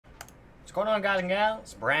What's going on, guys and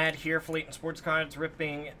gals? Brad here for LaytonSportsCards,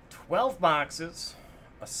 ripping 12 boxes,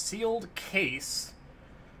 a sealed case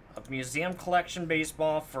of Museum Collection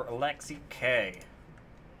Baseball for Aleksey K.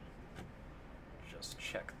 Just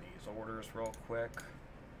check these orders real quick.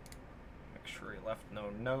 Make sure he left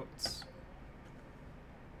no notes.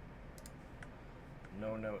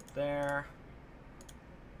 No note there.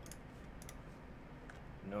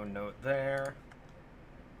 No note there.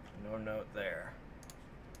 No note there.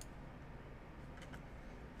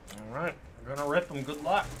 Alright, we're gonna rip them. Good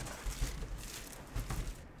luck.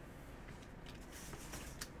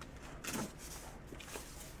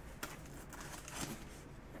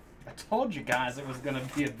 I told you guys it was gonna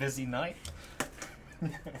be a busy night.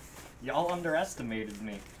 Y'all underestimated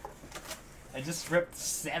me. I just ripped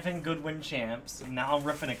 7 Goodwin champs, and now I'm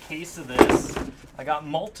ripping a case of this. I got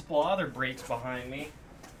multiple other breaks behind me.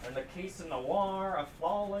 And the case of Noir, a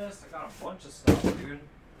flawless. I got a bunch of stuff, dude.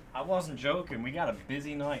 I wasn't joking. We got a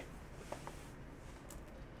busy night.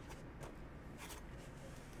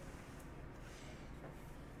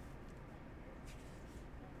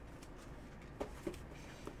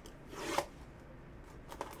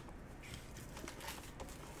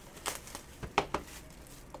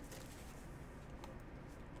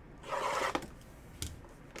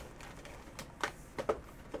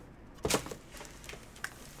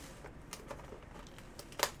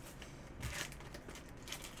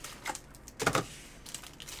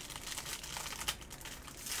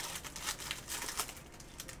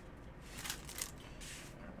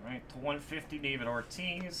 To 150, David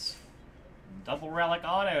Ortiz. Double relic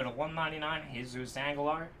auto to 199, Jesus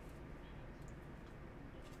Aguilar.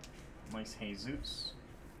 Nice Jesus.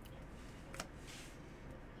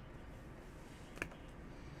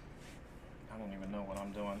 I don't even know what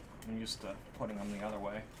I'm doing. I'm used to putting them the other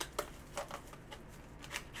way.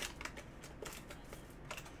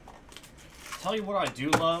 Tell you what I do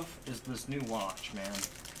love is this new watch, man.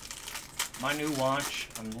 My new watch,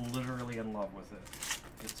 I'm literally in love with it.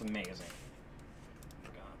 It's amazing. We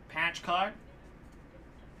got a patch card.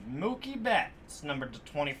 Mookie Betts, numbered to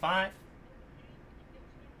 25.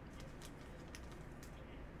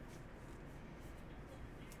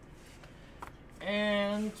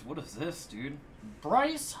 And what is this, dude?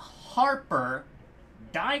 Bryce Harper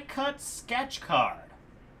die cut sketch card.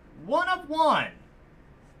 1 of 1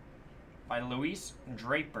 by Luis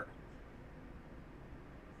Draper.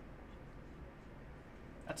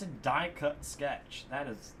 That's a die-cut sketch. That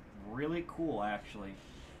is really cool, actually.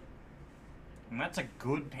 And that's a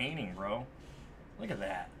good painting, bro. Look at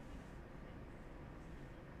that.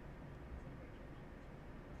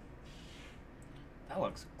 That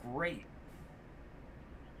looks great.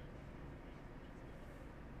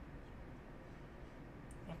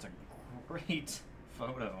 That's a great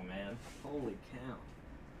photo, man. Holy cow.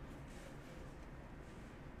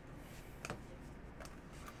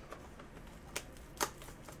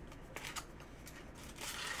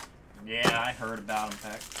 Yeah, I heard about him,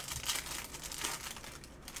 Peck.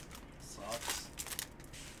 Sucks.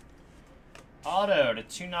 Auto to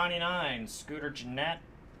 299, Scooter Gennett.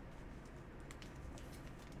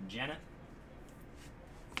 Gennett.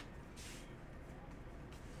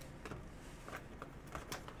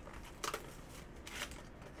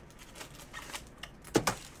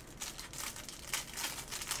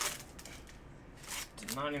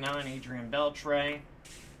 To 99, Adrian Beltre.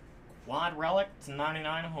 Quad relic to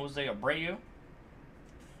 99, Jose Abreu.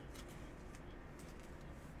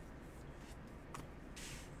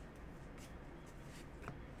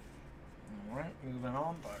 Alright, moving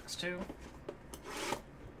on, box 2.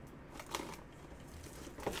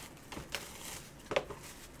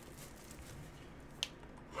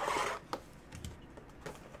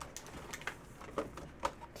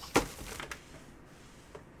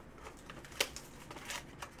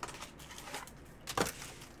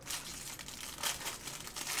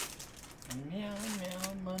 Meow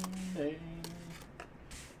Meow Monday.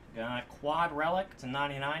 Got quad relic to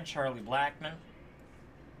 99, Charlie Blackmon.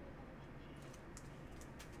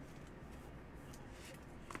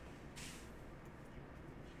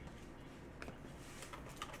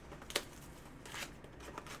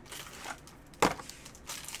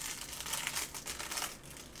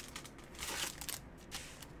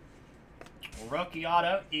 Rookie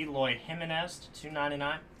auto, Eloy Jimenez to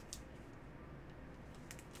 299.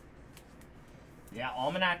 Yeah,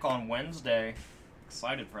 Almanac on Wednesday.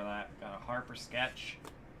 Excited for that. Got a Harper sketch.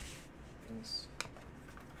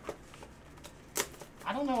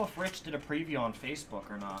 I don't know if Rich did a preview on Facebook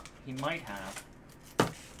or not. He might have.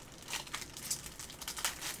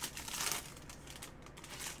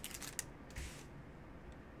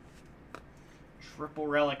 Triple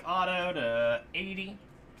relic auto to 80,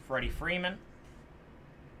 Freddie Freeman.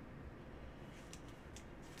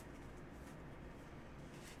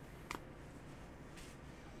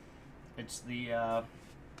 It's the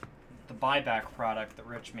buyback product that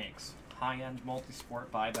Rich makes. High-end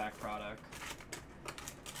multi-sport buyback product.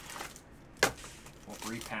 Or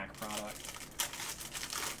repack product.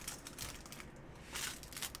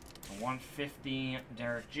 A 150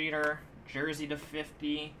 Derek Jeter. Jersey to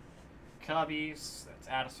 50. Cubbies. That's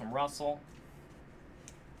Addison Russell.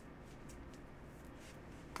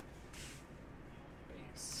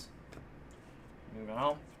 Base. Moving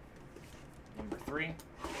on. Number 3.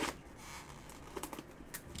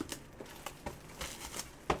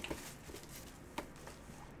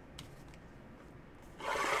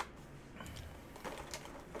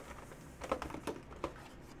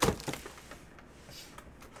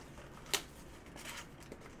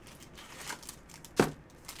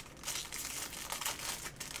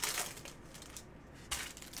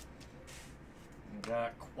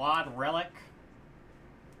 Quad relic.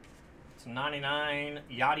 It's 99.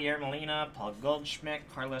 Yadier Molina, Paul Goldschmidt,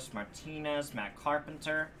 Carlos Martinez, Matt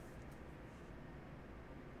Carpenter.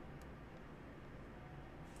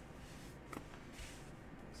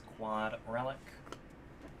 It's quad relic.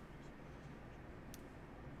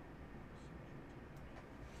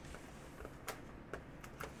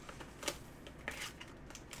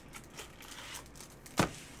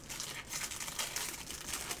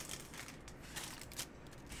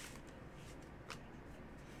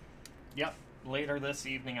 Yep, later this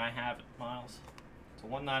evening I have it, Miles. It's a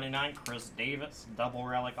 199 Chris Davis, double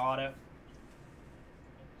relic auto.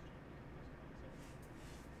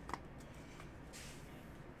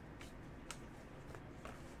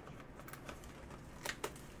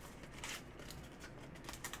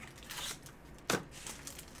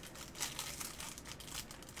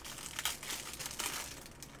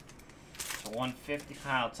 It's a 150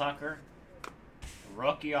 Kyle Tucker.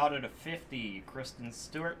 Rookie auto to 50 Kristen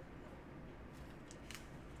Stewart.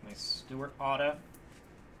 Nice Stewart auto.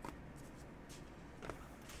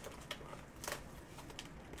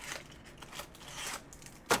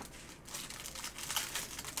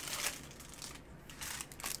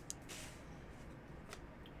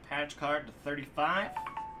 Patch card to 35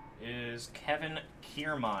 is Kevin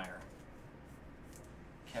Kiermaier.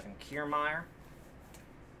 Kevin Kiermaier.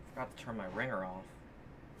 Forgot to turn my ringer off.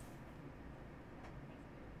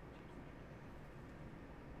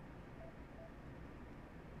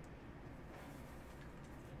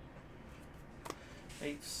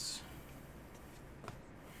 Base.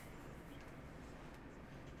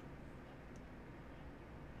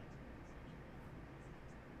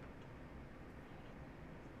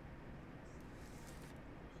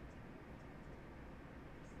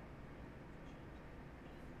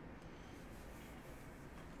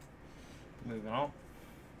 Moving on.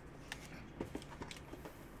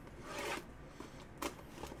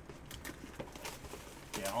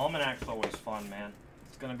 Yeah, Almanac's always fun, man.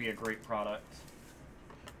 It's gonna be a great product.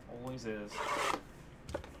 Always is.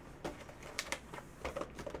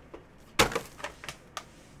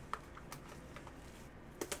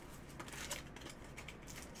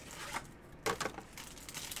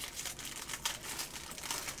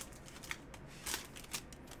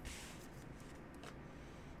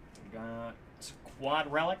 We got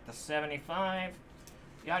quad relic, the 75.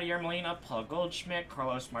 Yadier Molina, Paul Goldschmidt,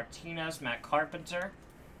 Carlos Martinez, Matt Carpenter.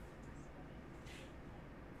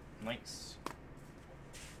 Nice.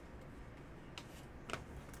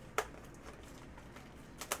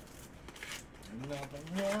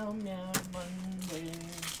 Meow, meow, Monday.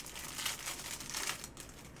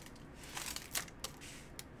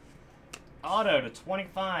 Auto to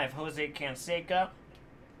 25, Jose Canseco.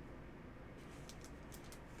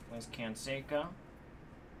 Where's Canseco?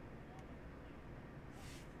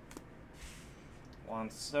 Juan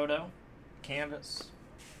Soto, canvas.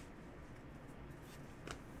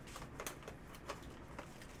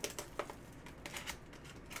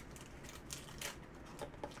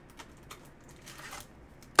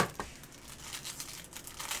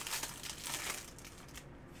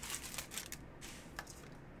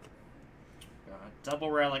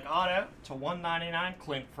 Double relic auto to 199,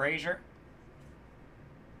 Clint Frazier.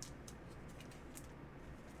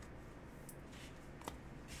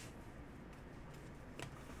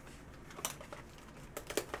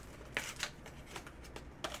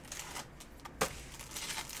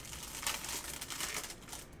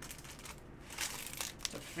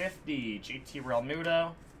 To 50, JT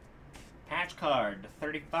Realmuto. Patch card to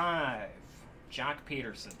 35, Jock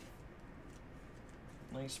Peterson.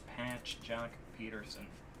 Nice patch, Jock Peterson.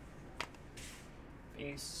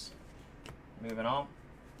 Base. Moving on.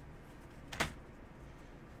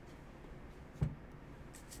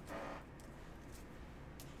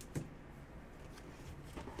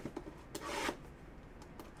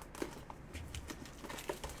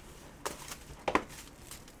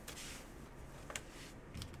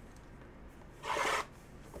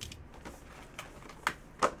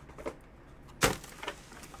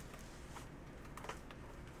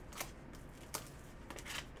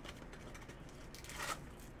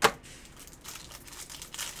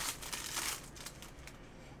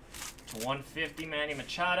 To 150, Manny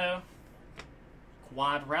Machado.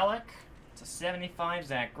 Quad Relic. To 75,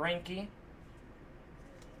 Zach Greinke.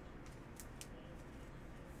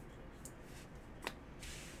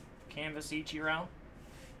 Canvas Ichiro.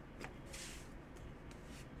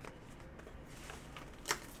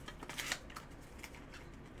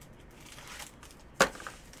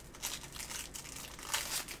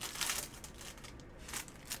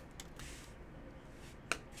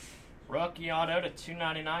 Rookie auto to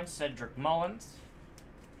 299, Cedric Mullins.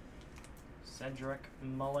 Cedric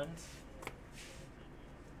Mullins.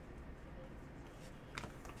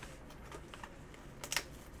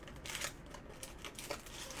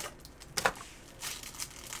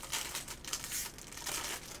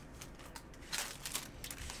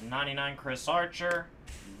 /99 Chris Archer.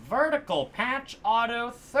 Vertical patch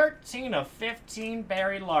auto 13 of 15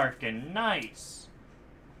 Barry Larkin. Nice.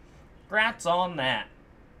 Congrats on that.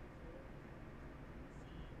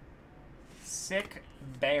 Sick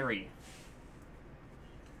Barry.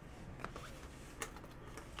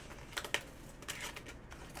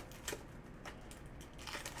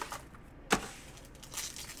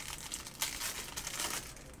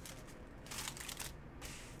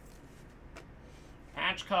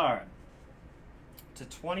 Patch card to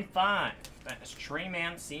 25. That is Trey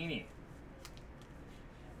Mancini.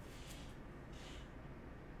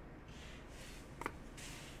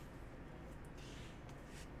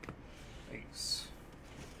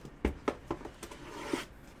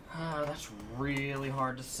 That's really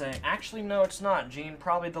hard to say. Actually, no, it's not, Gene.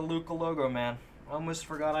 Probably the Luka logo, man. I almost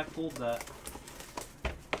forgot I pulled that.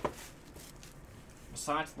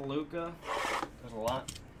 Besides the Luka, there's a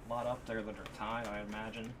lot up there that are tied, I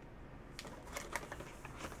imagine.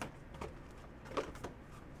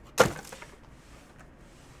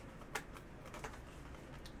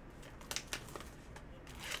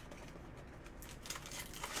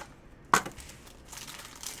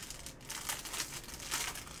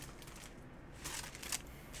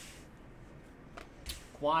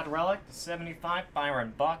 Quad Relic to 75,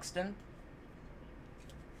 Byron Buxton.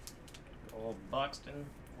 Old Buxton,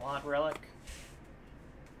 Quad Relic.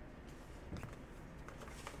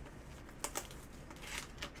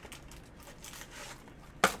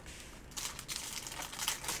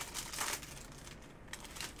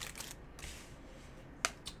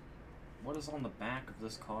 What is on the back of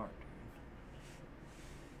this card?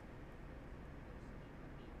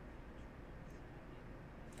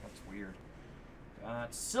 That's weird.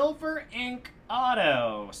 Silver Ink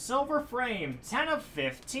Auto. Silver Frame. 10 of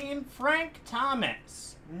 15. Frank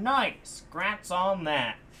Thomas. Nice. Congrats on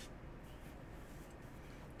that.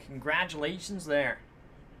 Congratulations there.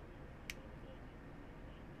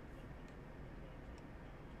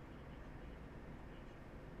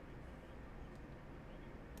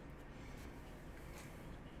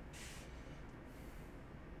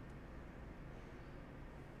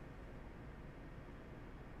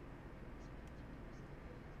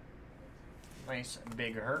 Nice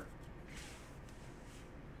big hurt.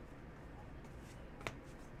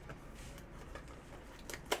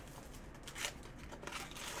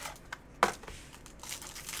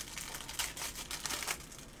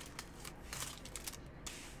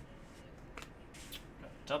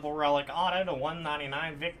 Double relic auto to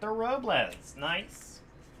 199, Victor Robles. Nice.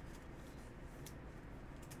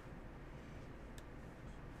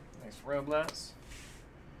 Nice Robles.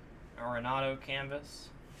 Arenado canvas.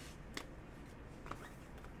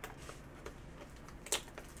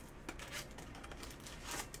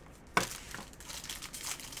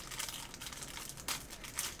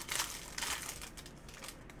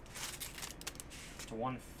 To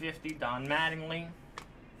 150, Don Mattingly.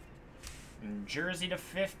 And jersey to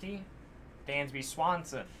 50, Dansby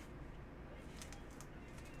Swanson.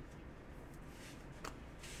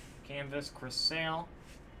 Canvas, Chris Sale.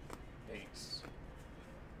 Base.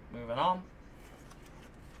 Moving on.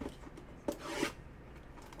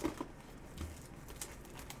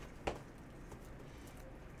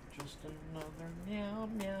 Just another meow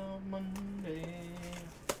meow Monday.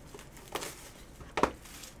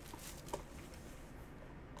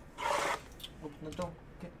 Open the door,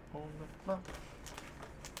 get on the floor.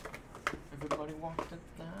 Everybody walk that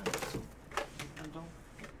dinosaur. People don't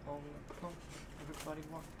get on the floor. Everybody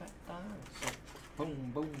walk that dinosaur.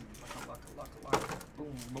 Boom, boom. Laka.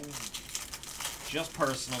 Boom, boom. Just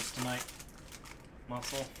personals tonight.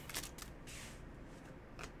 Muscle.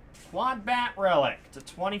 Quad Bat Relic to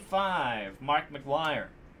 25. Mark McGwire.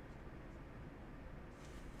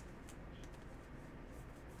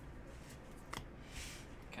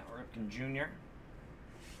 Cal Ripken Jr.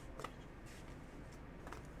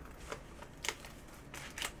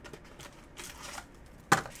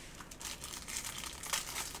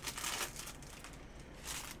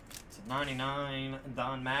 It's a 99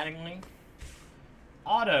 Don Mattingly.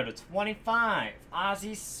 Auto to 25.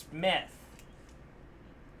 Ozzie Smith.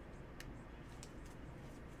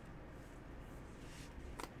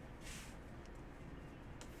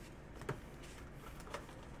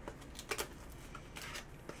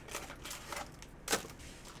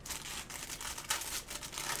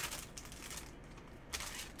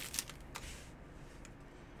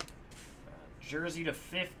 Jersey to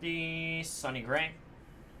 50, Sonny Gray.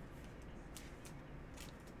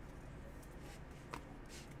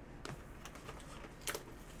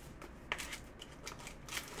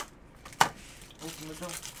 Open the door,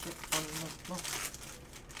 get on the floor.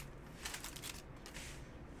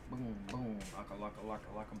 Boom, boom,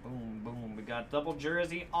 laka, boom, boom. We got double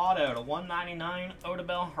jersey auto to 199,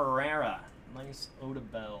 Odubel Herrera. Nice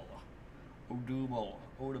Odubel.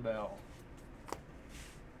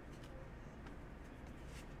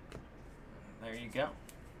 There you go.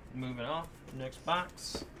 Moving off. Next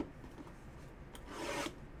box.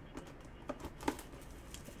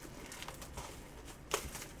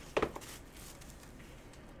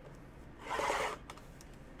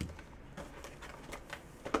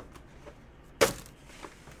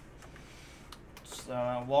 Let's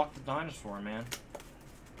walk the dinosaur, man.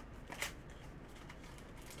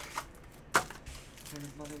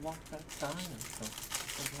 Everybody walk that dinosaur.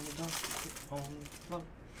 On the floor.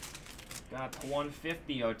 Got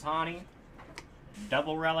 150 Ohtani.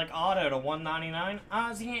 Double relic auto to 199.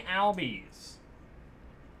 Ozzie Albies.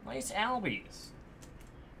 Nice Albies.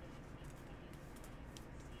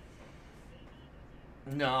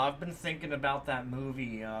 No, I've been thinking about that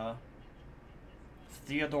movie,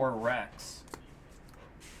 Theodore Rex.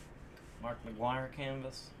 Mark McGwire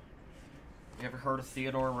canvas. You ever heard of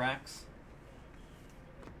Theodore Rex?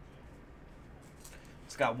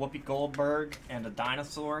 It's got Whoopi Goldberg and a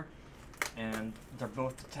dinosaur. And they're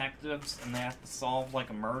both detectives, and they have to solve like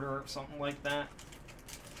a murder or something like that.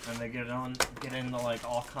 And they get into like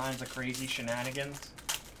all kinds of crazy shenanigans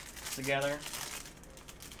together.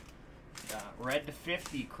 Got red to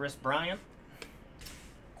 50, Chris Bryant.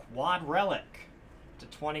 Quad relic to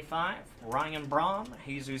 25, Ryan Braun,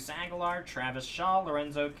 Jesus Aguilar, Travis Shaw,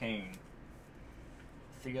 Lorenzo Cain.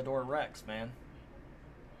 Theodore Rex, man.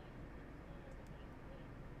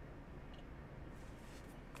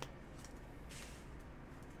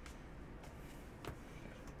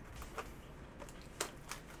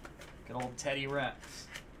 Good old Teddy Rex.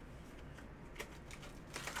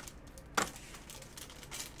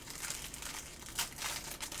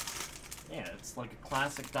 Yeah, it's like a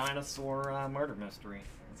classic dinosaur murder mystery.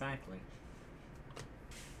 Exactly.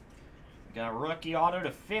 We got rookie auto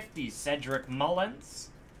to 50, Cedric Mullins.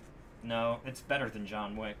 No, it's better than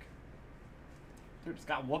John Wick. Dude, it's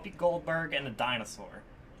got Whoopi Goldberg and a dinosaur.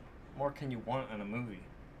 What more can you want in a movie?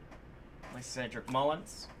 Like Cedric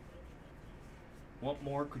Mullins. What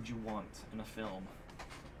more could you want in a film?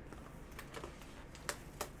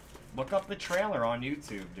 Look up the trailer on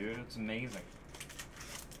YouTube, dude. It's amazing.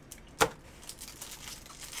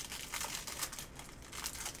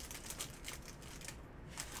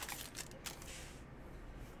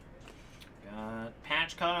 Got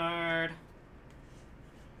patch card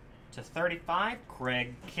to 35,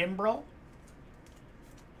 Craig Kimbrell.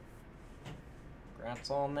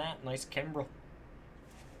 Congrats on that. Nice Kimbrell.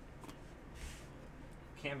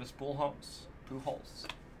 Canvas Pujols.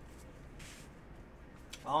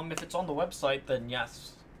 If it's on the website, then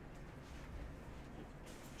yes.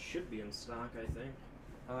 It should be in stock, I think.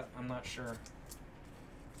 I'm not sure.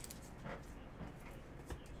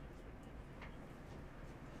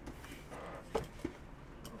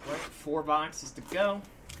 Alright, 4 boxes to go.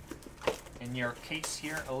 In your case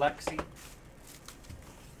here, Aleksey.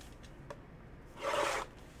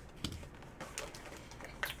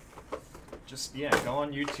 Just, yeah, go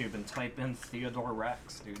on YouTube and type in Theodore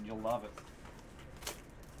Rex, dude. You'll love it.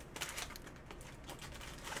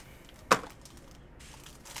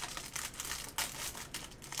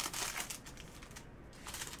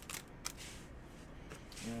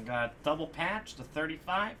 And got double patch to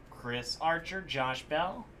 35, Chris Archer, Josh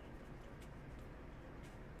Bell.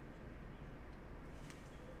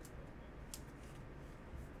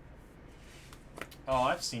 Oh,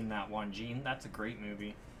 I've seen that one, Gene. That's a great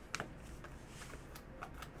movie.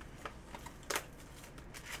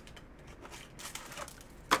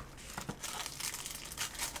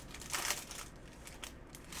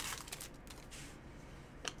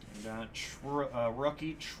 We got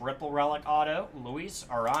rookie triple relic auto, Luis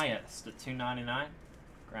Arias to 299.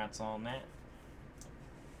 Congrats on that.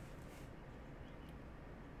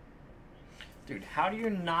 Dude, how do you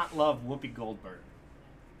not love Whoopi Goldberg?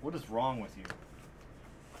 What is wrong with you?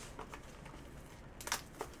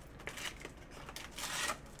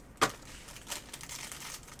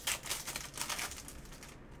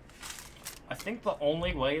 I think the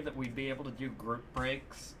only way that we'd be able to do group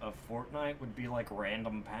breaks of Fortnite would be like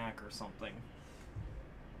random pack or something.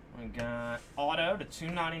 We got auto to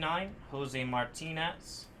 299, Jose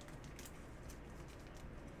Martinez.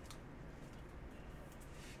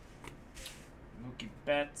 Mookie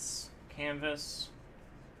Betts, canvas,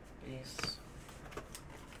 base.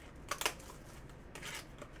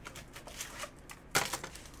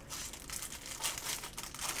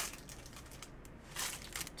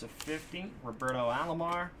 To 50, Roberto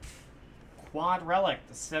Alomar. Quad relic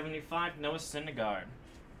to 75, Noah Syndergaard.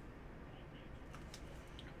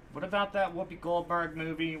 What about that Whoopi Goldberg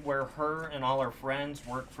movie where her and all her friends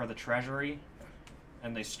work for the Treasury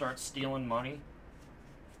and they start stealing money?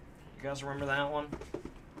 You guys remember that one?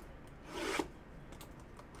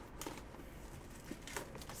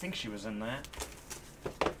 I think she was in that.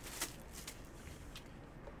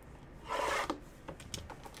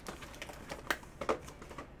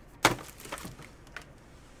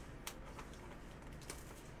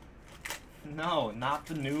 No, not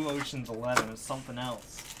the new Ocean's 11. It's something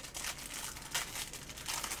else.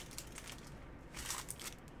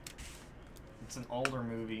 It's an older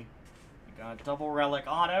movie. We got double relic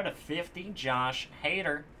auto to 50, Josh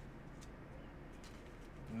Hader.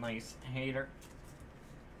 Nice Hader.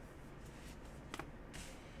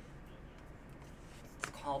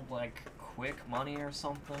 It's called like Quick Money or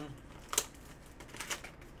something.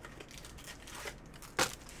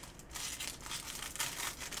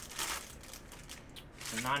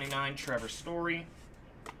 To 99, Trevor Story.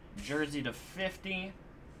 Jersey to 50,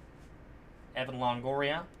 Evan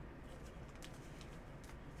Longoria.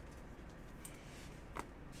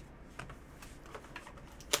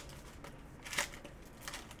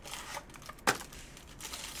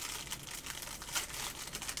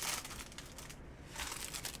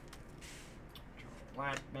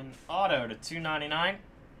 Blackman auto to 299.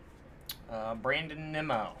 Brandon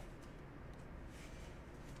Nimmo.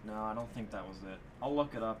 No, I don't think that was it. I'll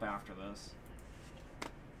look it up after this.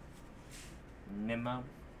 Nimmo.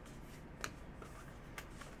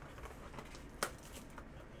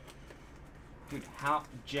 Dude, how...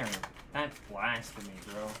 Jeremy, that's blasphemy,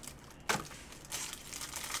 bro.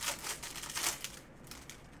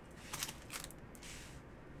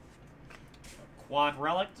 Quad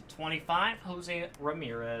relic to 25, Jose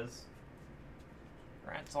Ramirez.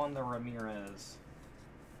 Congrats on the Ramirez.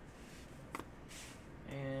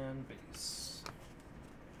 And base.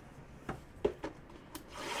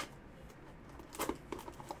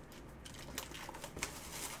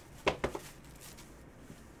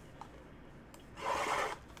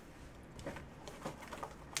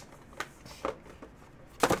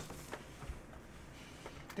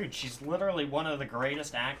 Dude, she's literally one of the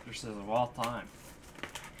greatest actresses of all time.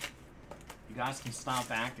 You guys can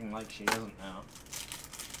stop acting like she isn't now.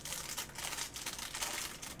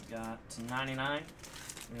 We got to 99.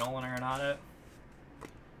 Nolan Arenado.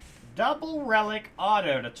 Double relic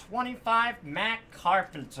auto to 25, Matt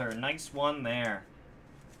Carpenter. Nice one there.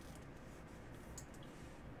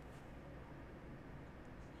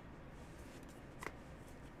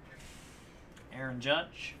 Aaron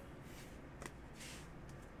Judge.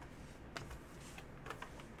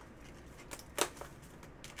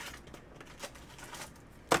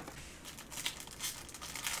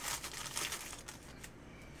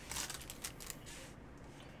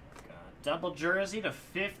 Double jersey to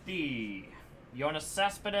 50. Yoenis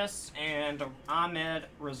Cespedes and Ahmed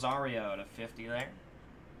Rosario to 50 there.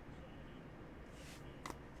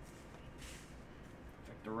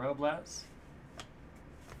 Victor Robles.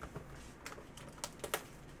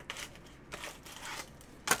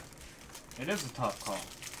 It is a tough call.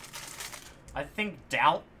 I think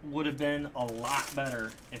Doubt would have been a lot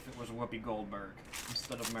better if it was Whoopi Goldberg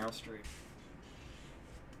instead of Meryl Streep.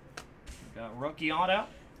 We got rookie auto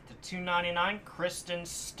to 299, Kristen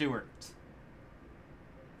Stewart.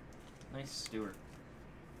 Nice Stewart.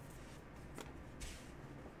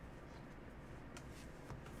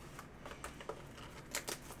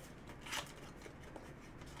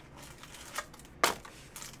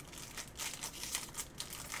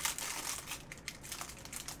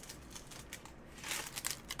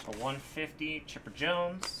 150, Chipper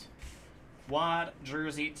Jones. Quad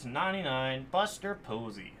jersey to 99, Buster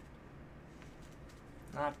Posey.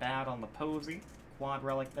 Not bad on the Posey. Quad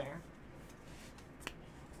relic there.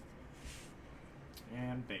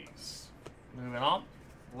 And base. Moving on.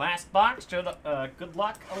 Last box. To the, good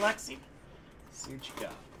luck, Aleksey. See what you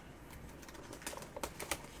got.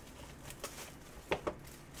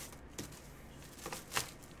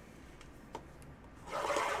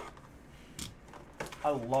 I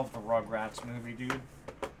love the Rugrats movie, dude.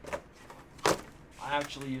 I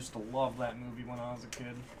actually used to love that movie when I was a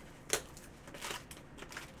kid.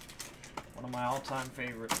 One of my all-time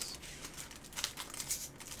favorites.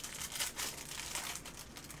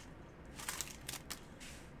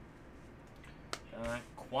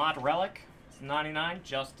 Quad relic, it's 99,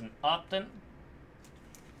 Justin Upton.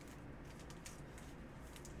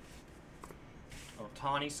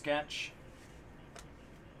 Ohtani sketch.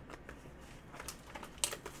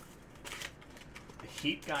 The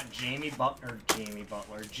Heat got Jimmy Butler. Heat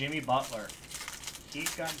got Jimmy Butler.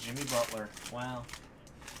 Wow.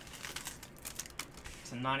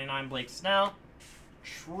 It's a 99 Blake Snell.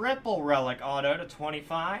 Triple relic auto to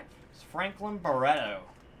 25. It's Franklin Barreto.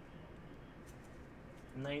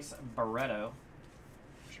 Nice Barreto.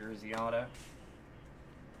 Jersey auto.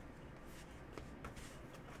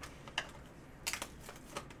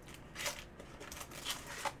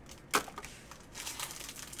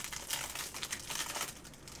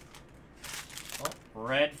 Oh,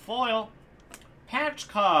 red foil. Patch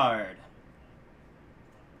card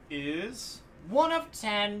is 1 of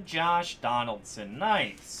 10, Josh Donaldson.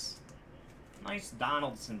 Nice. Nice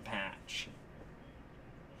Donaldson patch.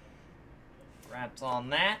 Wraps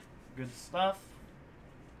on that. Good stuff.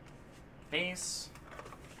 Base.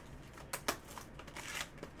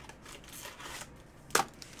 So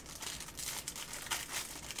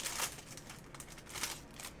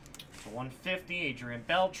 150, Adrian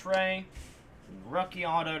Beltre. Rookie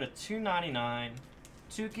auto to 299,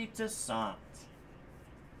 Tuki Toussaint.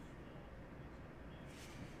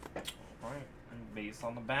 Alright, and base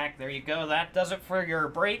on the back. There you go. That does it for your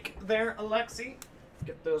break there, Aleksey.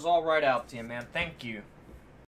 Get those all right out to you, man. Thank you.